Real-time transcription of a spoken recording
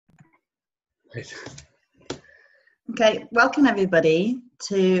Right. Okay, welcome everybody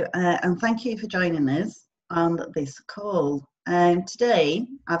to, and thank you for joining us on this call. Today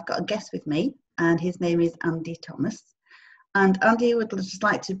I've got a guest with me, and his name is Andy Thomas. And Andy would just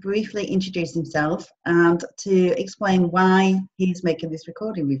like to briefly introduce himself and to explain why he's making this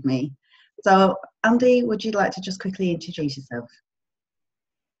recording with me. So, Andy, would you like to just quickly introduce yourself?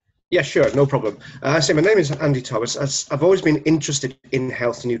 Yeah, sure, no problem. So my name is Andy Thomas. I've always been interested in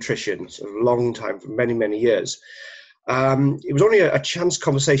health and nutrition, for a long time, for many, many years. It was only a chance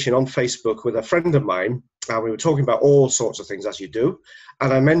conversation on Facebook with a friend of mine. We were talking about all sorts of things, as you do.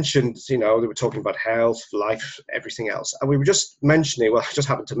 And I mentioned, they were talking about health, life, everything else. And we were just mentioning, I just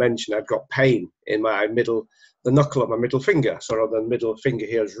happened to mention I've got pain in the knuckle of my middle finger. Sort of the middle finger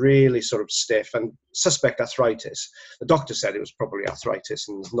here is really sort of stiff and suspect arthritis. The doctor said it was probably arthritis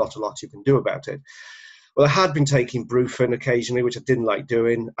and there's not a lot you can do about it. Well, I had been taking Brufen occasionally, which I didn't like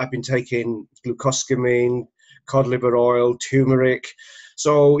doing. I've been taking glucosamine, cod liver oil, turmeric.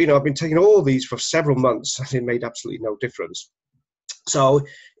 So, I've been taking all these for several months and it made absolutely no difference. So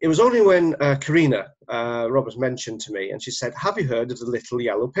it was only when Karina Roberts mentioned to me and she said, have you heard of the little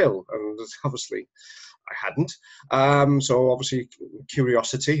yellow pill? And obviously I hadn't. So obviously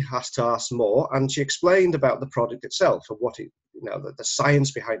curiosity has to ask more. And she explained about the product itself and what the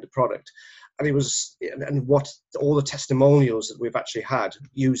science behind the product. And it was, and what all the testimonials that we've actually had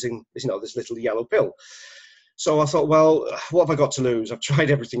using, this little yellow pill. So I thought, well, what have I got to lose? I've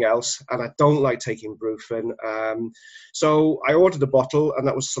tried everything else and I don't like taking Brufen. So I ordered a bottle and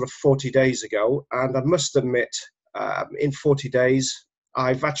that was sort of 40 days ago. And I must admit, in 40 days,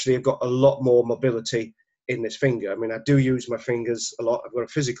 I've actually got a lot more mobility in this finger. I mean, I do use my fingers a lot. I've got a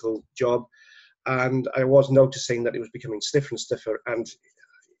physical job and I was noticing that it was becoming stiffer and stiffer and,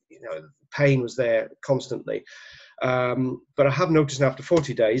 pain was there constantly. But I have noticed now after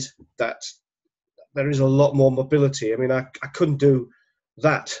 40 days that there is a lot more mobility. I mean, I couldn't do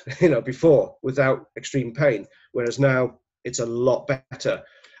that, before without extreme pain, whereas now it's a lot better.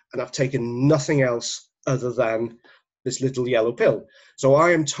 And I've taken nothing else other than this little yellow pill. So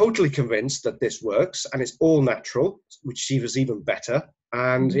I am totally convinced that this works and it's all natural, which was even better.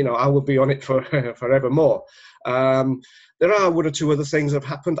 And, I will be on it for forevermore. There are one or two other things that have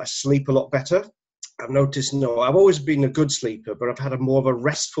happened. I sleep a lot better. I've noticed, I've always been a good sleeper, but I've had more of a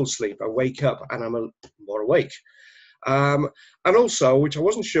restful sleep. I wake up and I'm more awake. And also, which I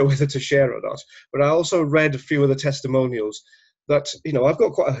wasn't sure whether to share or not, but I also read a few of the testimonials that, I've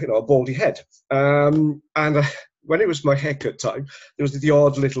got quite a baldy head. And when it was my haircut time, there was the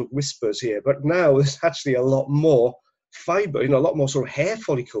odd little whispers here, but now there's actually a lot more fiber, a lot more sort of hair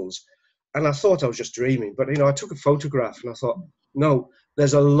follicles. And I thought I was just dreaming, but, I took a photograph and I thought, no,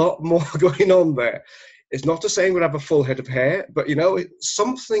 there's a lot more going on there. It's not to say I'm going to have a full head of hair, but,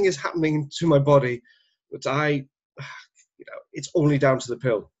 something is happening to my body that it's only down to the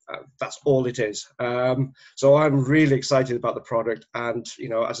pill. That's all it is. So I'm really excited about the product. And,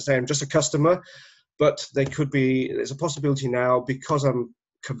 as I say, I'm just a customer, but there's a possibility now because I'm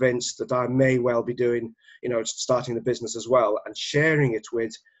convinced that I may well be doing, starting the business as well and sharing it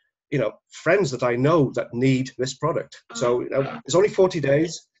with, friends that I know that need this product. So it's only 40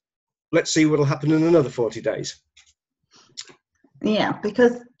 days. Let's see what'll happen in another 40 days. Yeah,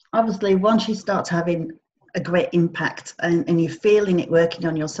 because obviously once you start having a great impact and you're feeling it working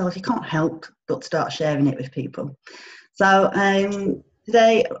on yourself, you can't help but start sharing it with people. So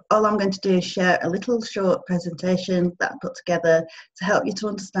today, all I'm going to do is share a little short presentation that I put together to help you to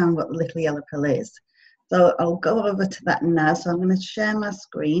understand what the little yellow pill is. So I'll go over to that now. So I'm going to share my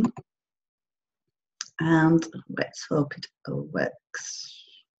screen and let's hope it all works.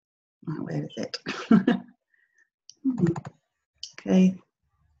 Oh, where is it? Okay,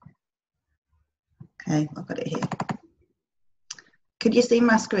 I've got it here. Could you see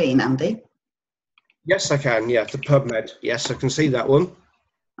my screen, Andy? Yes, I can. Yeah, the PubMed. Yes, I can see that one.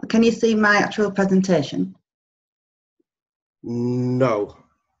 Can you see my actual presentation? No.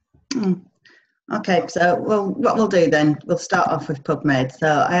 Okay, so what we'll do then, we'll start off with PubMed.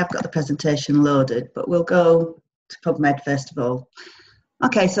 So I have got the presentation loaded, but we'll go to PubMed first of all.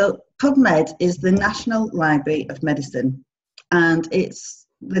 Okay, so PubMed is the National Library of Medicine, and it's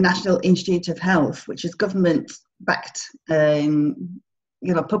the National Institute of Health, which is government-backed,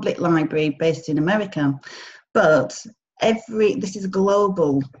 public library based in America. But this is a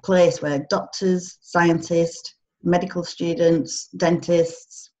global place where doctors, scientists, medical students,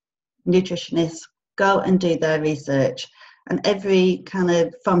 dentists, nutritionists go and do their research, and every kind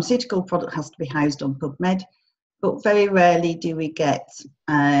of pharmaceutical product has to be housed on PubMed, but very rarely do we get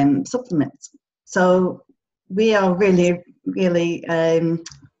supplements. So we are really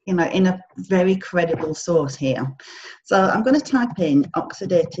you know, in a very credible source here. So I'm going to type in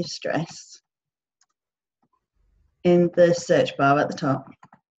oxidative stress in the search bar at the top.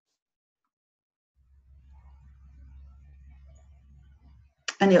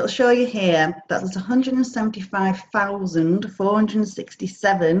 And it'll show you here that there's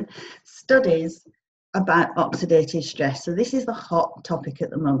 175,467 studies about oxidative stress. So this is the hot topic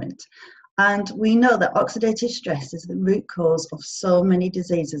at the moment. And we know that oxidative stress is the root cause of so many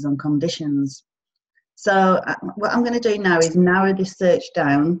diseases and conditions. So what I'm going to do now is narrow this search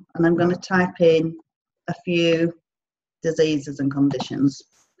down, and I'm going to type in a few diseases and conditions.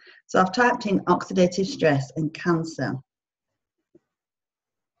 So I've typed in oxidative stress and cancer.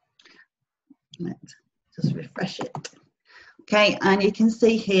 Let's just refresh it. Okay, and you can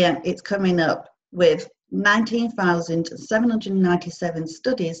see here it's coming up with 19,797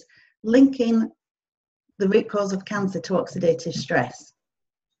 studies linking the root cause of cancer to oxidative stress.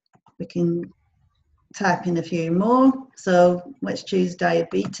 We can type in a few more. So let's choose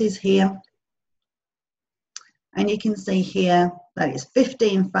diabetes here. And you can see here that it's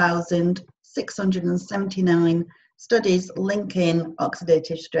 15,679 studies linking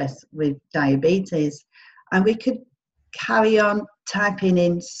oxidative stress with diabetes. And we could carry on typing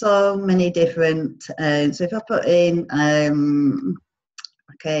in so many different, so if I put in,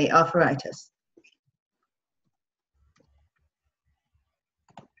 okay, arthritis.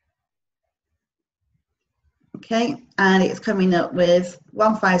 Okay, and it's coming up with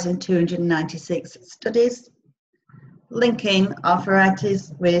 1,296 studies linking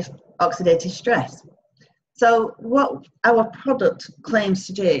arthritis with oxidative stress. So what our product claims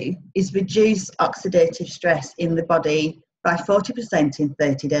to do is reduce oxidative stress in the body by 40% in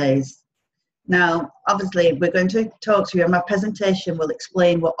 30 days. Now, obviously, we're going to talk to you, and my presentation will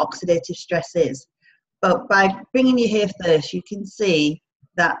explain what oxidative stress is. But by bringing you here first, you can see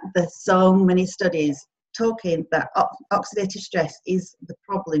that there's so many studies talking that oxidative stress is the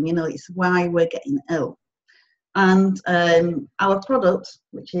problem, you know, it's why we're getting ill. And our product,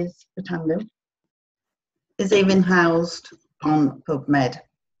 which is Protandim, is even housed on PubMed.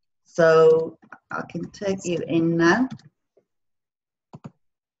 So I can take you in now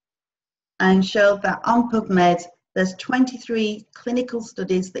and show that on PubMed there's 23 clinical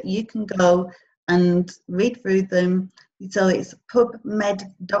studies that you can go and read through them. So it's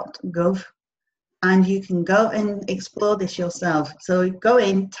pubmed.gov, and you can go and explore this yourself. So go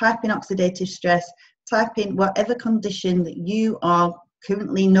in, type in oxidative stress, type in whatever condition that you are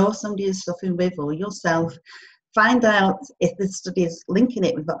currently know somebody is suffering with, or yourself. Find out if the study is linking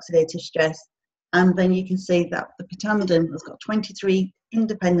it with oxidative stress, and then you can see that the Protandim has got 23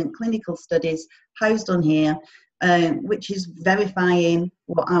 independent clinical studies housed on here, which is verifying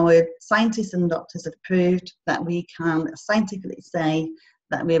what our scientists and doctors have proved, that we can scientifically say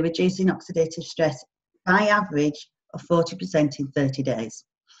that we're reducing oxidative stress by average of 40% in 30 days.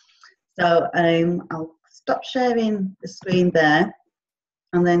 So I'll stop sharing the screen there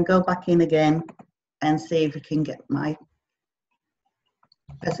and then go back in again and see if we can get my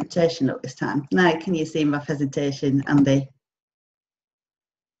presentation up this time. Now, can you see my presentation, Andy?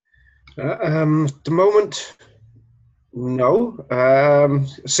 At the moment, no.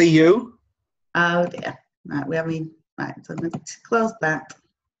 See you. Oh dear. Right, we haven't. Right, so I'm going to close that.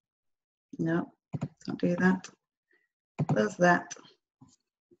 No, don't do that. Close that.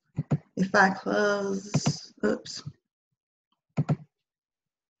 If I close, oops.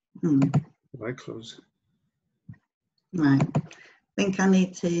 I close. Right. I think I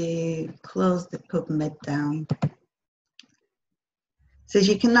need to close the PubMed down. It says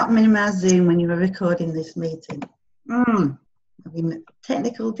you cannot minimize Zoom when you are recording this meeting. Having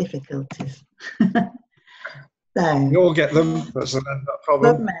technical difficulties. So You all get them. That's not a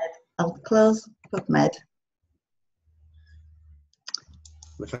problem. PubMed. I'll close PubMed.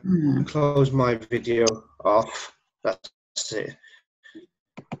 If I close my video off, that's it.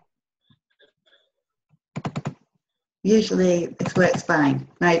 Usually it works fine.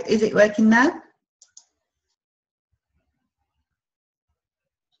 Now, is it working now?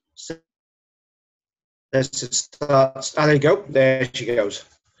 So let's start. There you go. There she goes.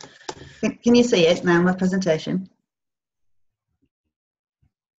 Can you see it now, my presentation?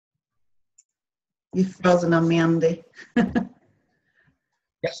 You've frozen on me, Andy.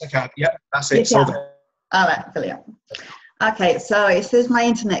 Yes, I can. Yep, that's it. So there. All right, brilliant. Okay, so it says my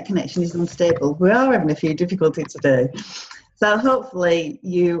internet connection is unstable. We are having a few difficulties today. So hopefully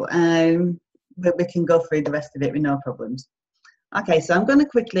we can go through the rest of it with no problems. Okay, so I'm going to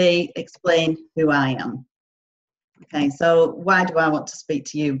quickly explain who I am. Okay, so why do I want to speak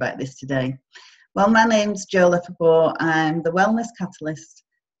to you about this today? Well, my name's Jo Lefebvre. I'm the Wellness Catalyst,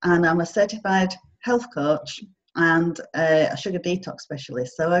 and I'm a certified health coach and a sugar detox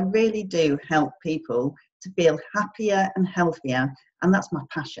specialist. So I really do help people to feel happier and healthier, and that's my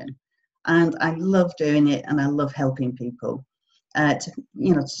passion. And I love doing it, and I love helping people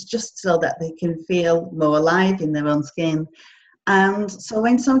just so that they can feel more alive in their own skin. And so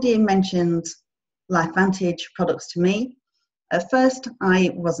when somebody mentioned LifeVantage products to me, at first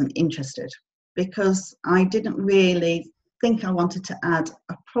I wasn't interested because I didn't really think I wanted to add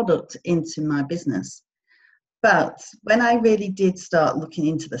a product into my business. But when I really did start looking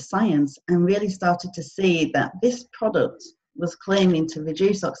into the science and really started to see that this product was claiming to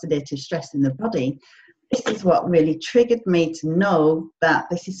reduce oxidative stress in the body, this is what really triggered me to know that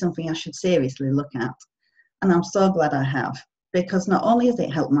this is something I should seriously look at. And I'm so glad I have, because not only has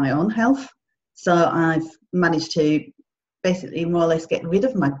it helped my own health, so I've managed to basically more or less get rid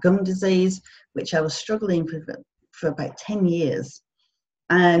of my gum disease, which I was struggling with for about 10 years,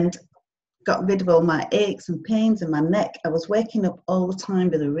 and got rid of all my aches and pains in my neck. I was waking up all the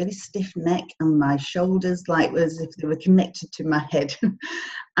time with a really stiff neck, and my shoulders like as if they were connected to my head.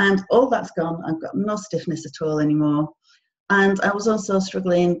 And all that's gone. I've got no stiffness at all anymore. And I was also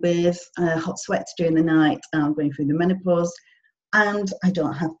struggling with hot sweats during the night. I'm going through the menopause, and I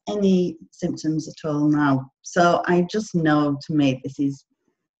don't have any symptoms at all now. So I just know, to me, this is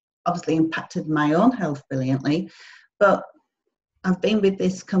obviously impacted my own health brilliantly. But I've been with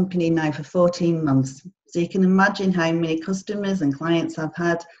this company now for 14 months. So you can imagine how many customers and clients I've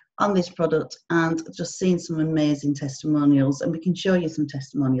had on this product, and just seen some amazing testimonials, and we can show you some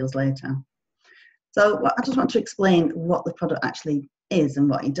testimonials later. So I just want to explain what the product actually is and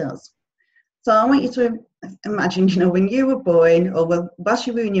what it does. So I want you to imagine, when you were born, or whilst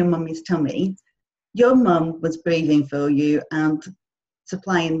you were in your mummy's tummy, your mum was breathing for you and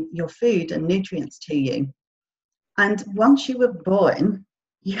supplying your food and nutrients to you. And once you were born,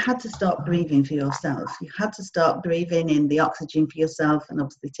 you had to start breathing for yourself. You had to start breathing in the oxygen for yourself, and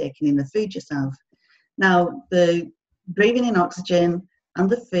obviously taking in the food yourself. Now, the breathing in oxygen and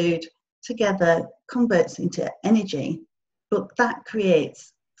the food together converts into energy, but that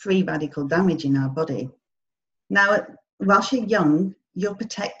creates free radical damage in our body. Now, whilst you're young, you're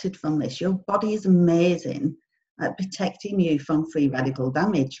protected from this. Your body is amazing at protecting you from free radical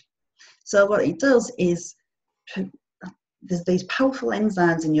damage. So what it does is, there's these powerful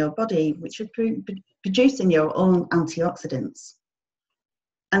enzymes in your body which are producing your own antioxidants.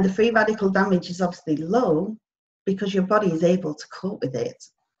 And the free radical damage is obviously low because your body is able to cope with it.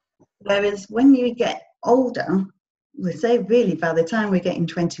 Whereas when you get older, we say really by the time we're getting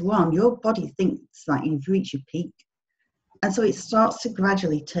 21, your body thinks that you've reached your peak. And so it starts to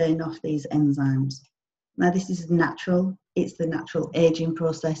gradually turn off these enzymes. Now, this is natural. It's the natural aging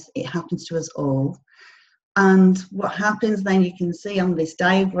process. It happens to us all. And what happens then, you can see on this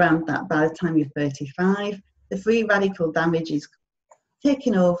diagram that by the time you're 35, the free radical damage is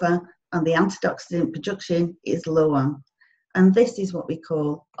taking over and the antioxidant production is lower. And this is what we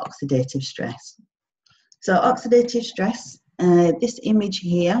call oxidative stress. So oxidative stress, this image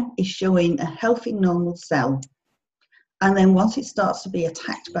here is showing a healthy normal cell. And then once it starts to be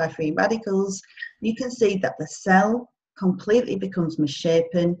attacked by free radicals, you can see that the cell completely becomes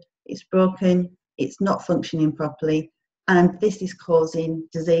misshapen, it's broken, it's not functioning properly, and this is causing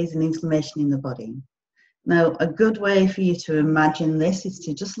disease and inflammation in the body. Now, a good way for you to imagine this is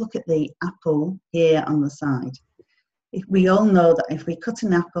to just look at the apple here on the side. We all know that if we cut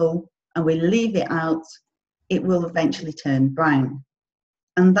an apple and we leave it out, it will eventually turn brown.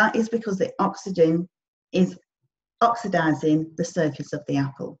 And that is because the oxygen is oxidizing the surface of the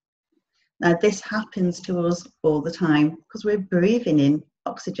apple. Now, this happens to us all the time because we're breathing in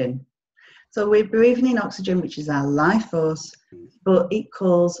oxygen. So we're breathing in oxygen, which is our life force, but it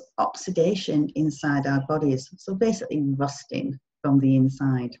causes oxidation inside our bodies. So basically rusting from the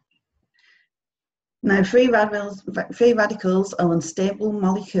inside. Now, free radicals are unstable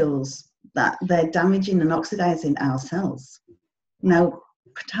molecules that they're damaging and oxidizing our cells. Now,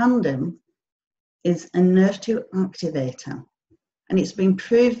 protandem is a nerve 2 activator, and it's been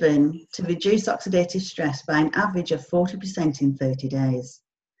proven to reduce oxidative stress by an average of 40% in 30 days.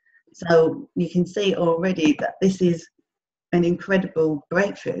 So you can see already that this is an incredible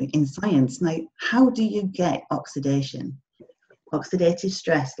breakthrough in science. Now, how do you get oxidation? Oxidative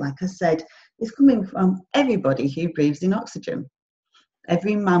stress, like I said, is coming from everybody who breathes in oxygen.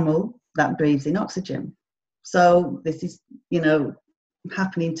 Every mammal that breathes in oxygen. So this is,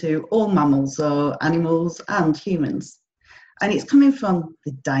 happening to all mammals or animals and humans. And it's coming from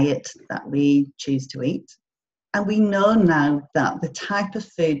the diet that we choose to eat. And we know now that the type of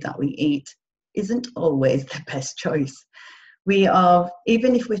food that we eat isn't always the best choice. We are,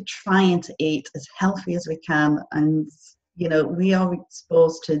 even if we're trying to eat as healthy as we can, and we are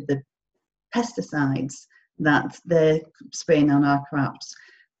exposed to the pesticides that they're spraying on our crops.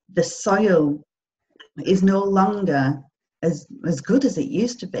 The soil is no longer as good as it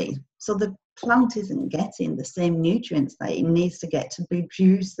used to be. So the plant isn't getting the same nutrients that it needs to get to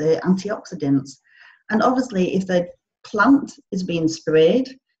produce the antioxidants. And obviously, if the plant is being sprayed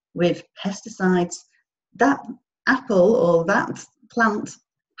with pesticides, that apple or that plant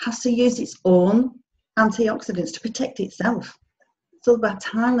has to use its own antioxidants to protect itself. So by the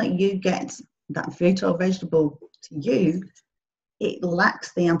time that you get that fruit or vegetable to you, it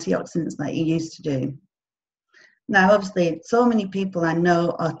lacks the antioxidants that it used to do. Now, obviously, so many people I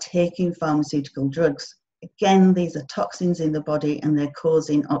know are taking pharmaceutical drugs. Again, these are toxins in the body and they're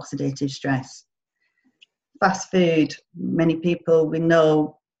causing oxidative stress. Fast food, many people we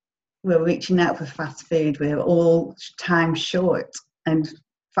know, we're reaching out for fast food. We're all time short, and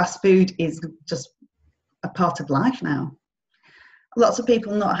fast food is just a part of life now. Lots of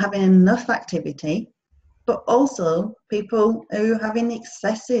people not having enough activity, but also people who are having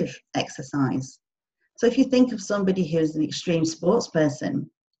excessive exercise. So if you think of somebody who's an extreme sports person,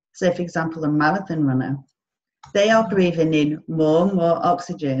 say for example a marathon runner, they are breathing in more and more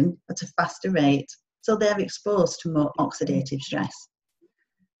oxygen at a faster rate, so they're exposed to more oxidative stress.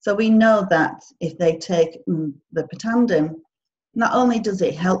 So we know that if they take the Protandim, not only does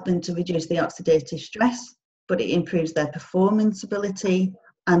it help them to reduce the oxidative stress, but it improves their performance ability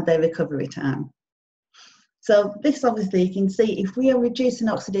and their recovery time. So this, obviously, you can see if we are reducing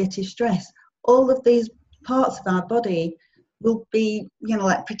oxidative stress, all of these parts of our body will be,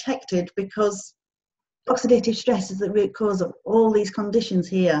 protected, because oxidative stress is the root cause of all these conditions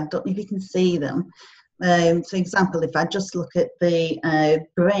here. I don't know if you can see them. For example, if I just look at the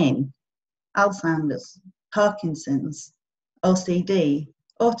brain, Alzheimer's, Parkinson's, OCD,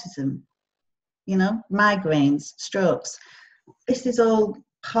 autism, migraines, strokes. This is all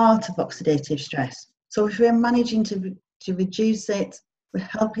part of oxidative stress. So if we're managing to reduce it, we're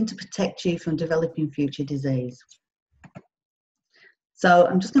helping to protect you from developing future disease. So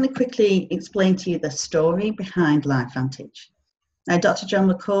I'm just going to quickly explain to you the story behind LifeVantage. Now, Dr. John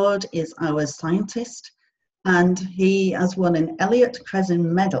McCord is our scientist, and he has won an Elliott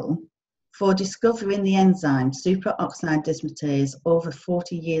Cresson Medal for discovering the enzyme superoxide dismutase over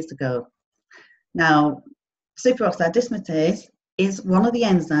 40 years ago. Now, superoxide dismutase is one of the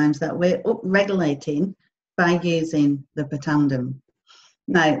enzymes that we're upregulating by using the Protandim.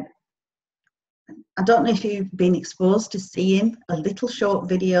 Now, I don't know if you've been exposed to seeing a little short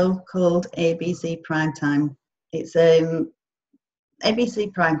video called ABC Primetime. It's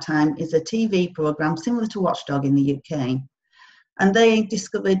ABC Primetime is a TV program similar to Watchdog in the UK. And they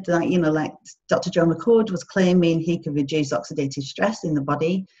discovered that, like Dr. John McCord was claiming he could reduce oxidative stress in the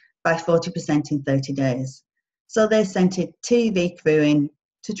body by 40% in 30 days. So they sent a TV crew in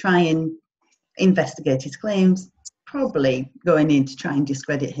to try and investigate his claims, probably going in to try and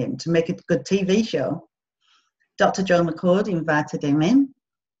discredit him, to make a good TV show. Dr. John McCord invited him in,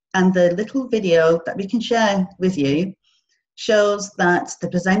 and the little video that we can share with you shows that the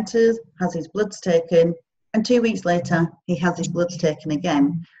presenter has his bloods taken, and 2 weeks later he has his bloods taken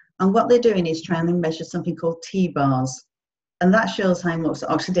again. And what they're doing is trying to measure something called T-bars, and that shows how much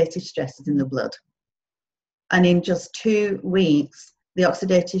oxidative stress is in the blood. And in just 2 weeks, the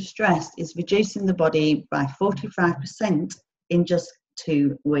oxidative stress is reducing the body by 45% in just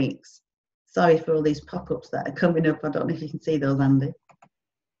 2 weeks. Sorry for all these pop-ups that are coming up. I don't know if you can see those, Andy.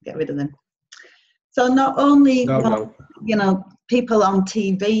 Get rid of them. So not only people on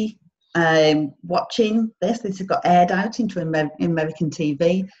TV watching this has got aired out into American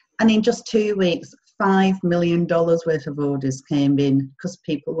TV, and in just 2 weeks, $5 million worth of orders came in because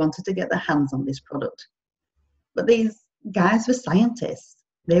people wanted to get their hands on this product. But these guys were scientists.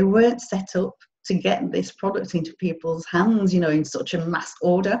 They weren't set up to get this product into people's hands, in such a mass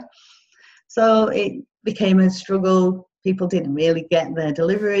order. So it became a struggle. People didn't really get their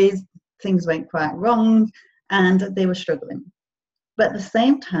deliveries. Things went quite wrong, and they were struggling. But at the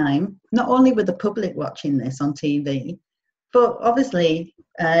same time, not only were the public watching this on TV, but obviously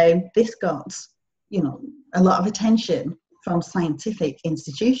this got, a lot of attention from scientific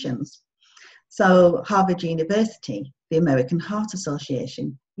institutions. So Harvard University, the American Heart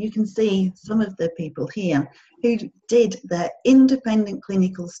Association, you can see some of the people here who did their independent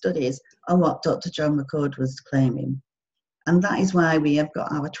clinical studies on what Dr. John McCord was claiming. And that is why we have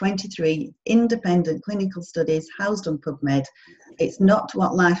got our 23 independent clinical studies housed on PubMed. It's not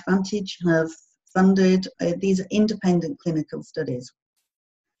what LifeVantage have funded. These are independent clinical studies.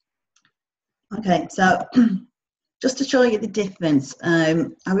 Okay, so just to show you the difference, I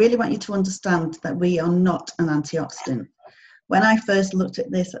really want you to understand that we are not an antioxidant. When I first looked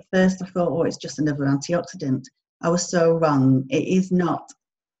at this, at first I thought, oh, it's just another antioxidant. I was so wrong. It is not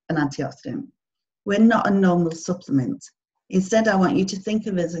an antioxidant. We're not a normal supplement. Instead, I want you to think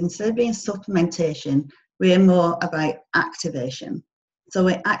of us, instead of being supplementation, we're more about activation. So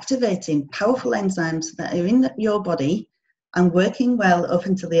we're activating powerful enzymes that are in your body and working well up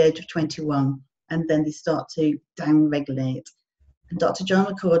until the age of 21, and then they start to down-regulate. And Dr. John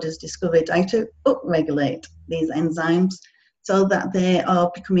McCord has discovered how to up-regulate these enzymes so that they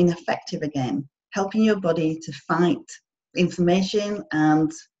are becoming effective again, helping your body to fight inflammation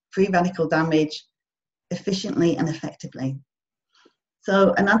and free radical damage efficiently and effectively.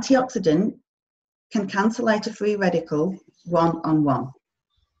 So an antioxidant can cancel out a free radical one-on-one.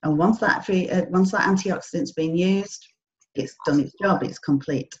 And once that antioxidant's been used, it's done its job, it's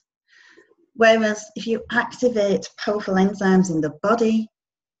complete. Whereas if you activate powerful enzymes in the body,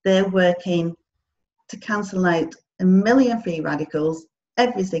 they're working to cancel out 1 million free radicals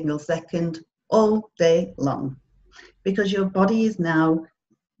every single second, all day long. Because your body is now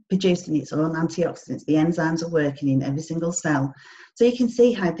producing its own antioxidants. The enzymes are working in every single cell. So you can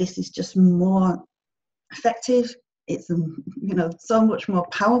see how this is just more effective. It's so much more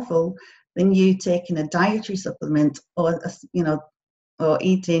powerful than you taking a dietary supplement or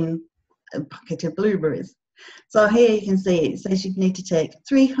eating a packet of blueberries. So here you can see it says you need to take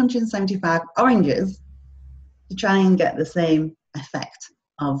 375 oranges to try and get the same effect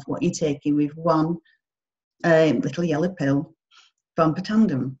of what you're taking with one little yellow pill from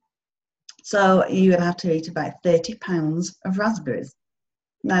Potandem. So you would have to eat about 30 pounds of raspberries.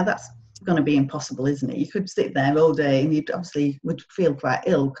 Now that's going to be impossible, isn't it? You could sit there all day and you obviously would feel quite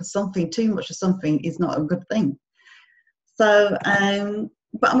ill, because too much of something is not a good thing. So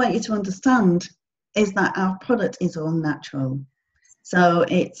what I want you to understand is that our product is all natural. So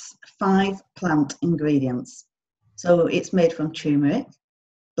it's 5 plant ingredients. So it's made from turmeric,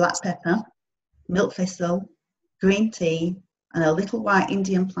 black pepper, milk thistle, green tea, and a little white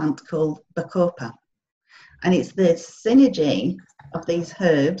Indian plant called bacopa. And it's the synergy of these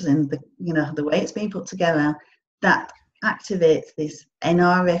herbs and the way it's been put together that activates this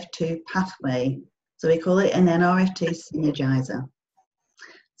NRF2 pathway. So we call it an NRF2 synergizer.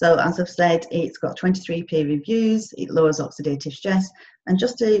 So as I've said, it's got 23 peer reviews, it lowers oxidative stress. And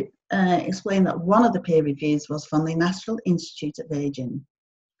just to explain that, one of the peer reviews was from the National Institute of Aging.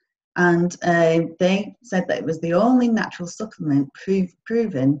 And they said that it was the only natural supplement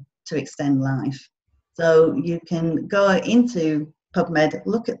proven to extend life. So you can go into PubMed,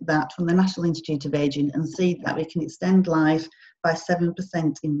 look at that from the National Institute of Aging and see that we can extend life by 7%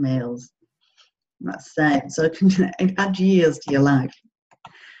 in males. That's so it can add years to your life.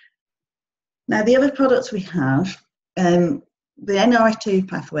 Now the other products we have, the NRF2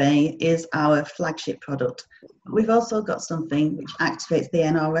 pathway is our flagship product. We've also got something which activates the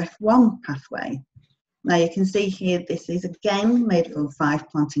NRF1 pathway. Now you can see here, this is again made from 5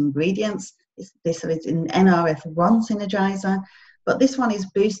 plant ingredients. This is an NRF1 synergizer, but this one is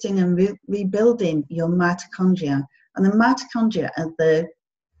boosting and rebuilding your mitochondria. And the mitochondria are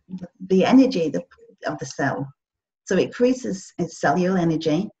the energy of the cell. So it increases its cellular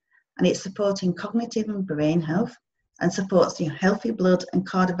energy, and it's supporting cognitive and brain health, and supports your healthy blood and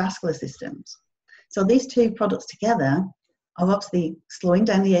cardiovascular systems. So these two products together are obviously slowing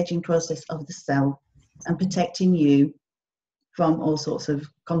down the aging process of the cell and protecting you from all sorts of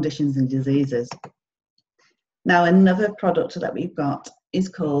conditions and diseases. Now, another product that we've got is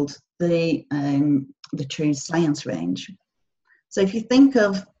called the True Science range. So if you think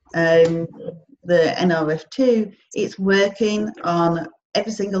of the NRF2, it's working on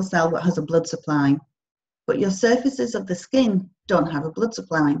every single cell that has a blood supply, but your surfaces of the skin don't have a blood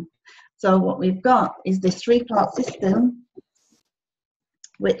supply. So what we've got is this 3-part system,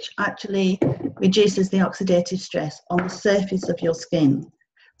 which actually reduces the oxidative stress on the surface of your skin.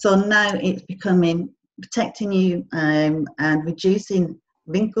 So now it's protecting you and reducing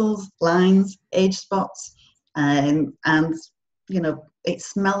wrinkles, lines, age spots, and it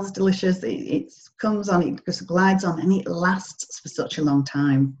smells delicious. It comes on, it just glides on, and it lasts for such a long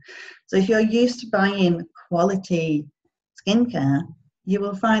time. So if you're used to buying quality skincare, you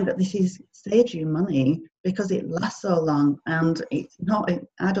will find that this saves you money because it lasts so long, and it's not,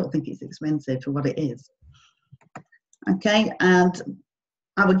 I don't think it's expensive for what it is. Okay, and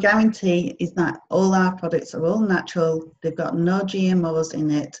our guarantee is that all our products are all natural. They've got no GMOs in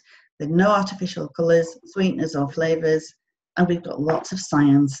it. There's no artificial colours, sweeteners or flavours, and we've got lots of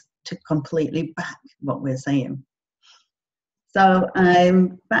science to completely back what we're saying. So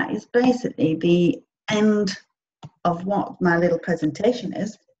that is basically the end of what my little presentation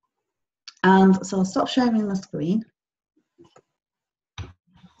is. And so I'll stop sharing the screen.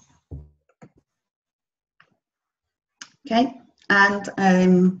 Okay,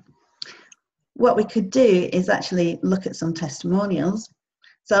 and what we could do is actually look at some testimonials.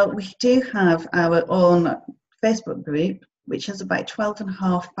 So we do have our own Facebook group, which has about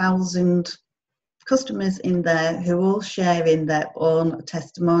 12,500 customers in there who all share in their own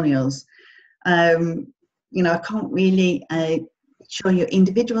testimonials. You know, I can't really show you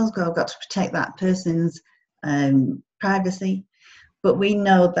individuals because I've got to protect that person's privacy, but we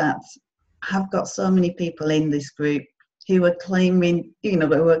know that I've got so many people in this group who are claiming, you know,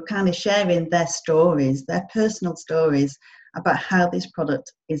 who are kind of sharing their stories, their personal stories about how this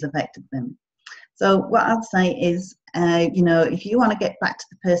product has affected them. So what I'd say is, you know, if you want to get back to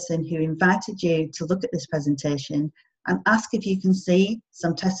the person who invited you to look at this presentation and ask if you can see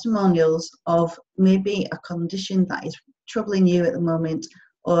some testimonials of maybe a condition that is troubling you at the moment,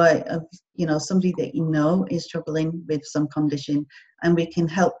 or of, you know, somebody that you know is struggling with some condition, and we can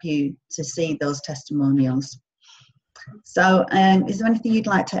help you to see those testimonials. So is there anything you'd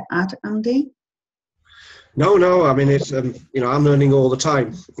like to add, Andy? No, I mean, it's, you know, I'm learning all the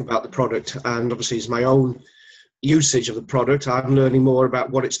time about the product, and obviously it's my own usage of the product. I'm learning more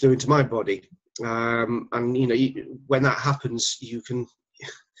about what it's doing to my body. And, you know, when that happens, you can,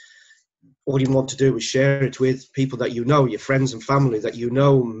 all you want to do is share it with people that you know, your friends and family that you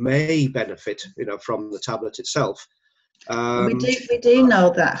know may benefit, you know, from the tablet itself. We do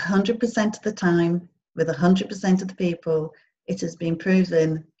know that 100% of the time, with 100% of the people, it has been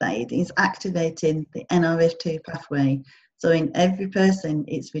proven that it is activating the NRF2 pathway. So in every person,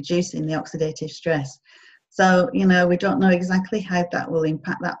 it's reducing the oxidative stress. So, you know, we don't know exactly how that will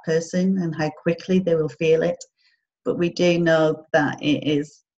impact that person and how quickly they will feel it, but we do know that it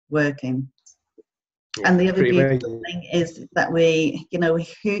is working. Yeah, and the other beautiful thing is that we, you know,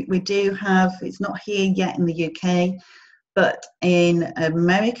 we do have, it's not here yet in the UK, but in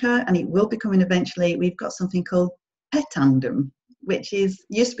America, and it will be coming eventually, we've got something called Petandem, which is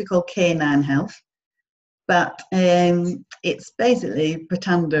used to be called Canine Health, but it's basically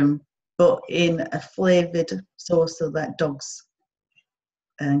Petandem, but in a flavoured sauce so that dogs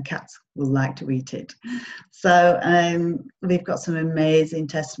and cats will like to eat it. So we've got some amazing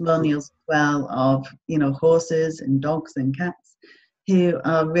testimonials as well of, you know, horses and dogs and cats who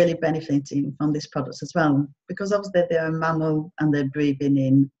are really benefiting from this product as well, because obviously they're a mammal and they're breathing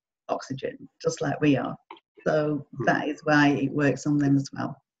in oxygen just like we are. So that is why it works on them as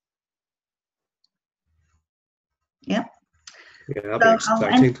well. Yeah. Yeah, that'll be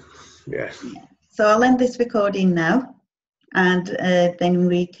exciting. Yeah. So I'll end this recording now, and then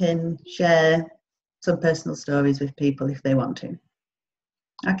we can share some personal stories with people if they want to.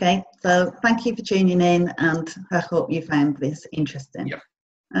 Okay, so thank you for tuning in, and I hope you found this interesting. Yeah.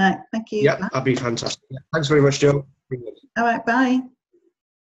 All right, thank you. Yeah, that'd be fantastic. Yeah. Thanks very much, Joe. All right, bye.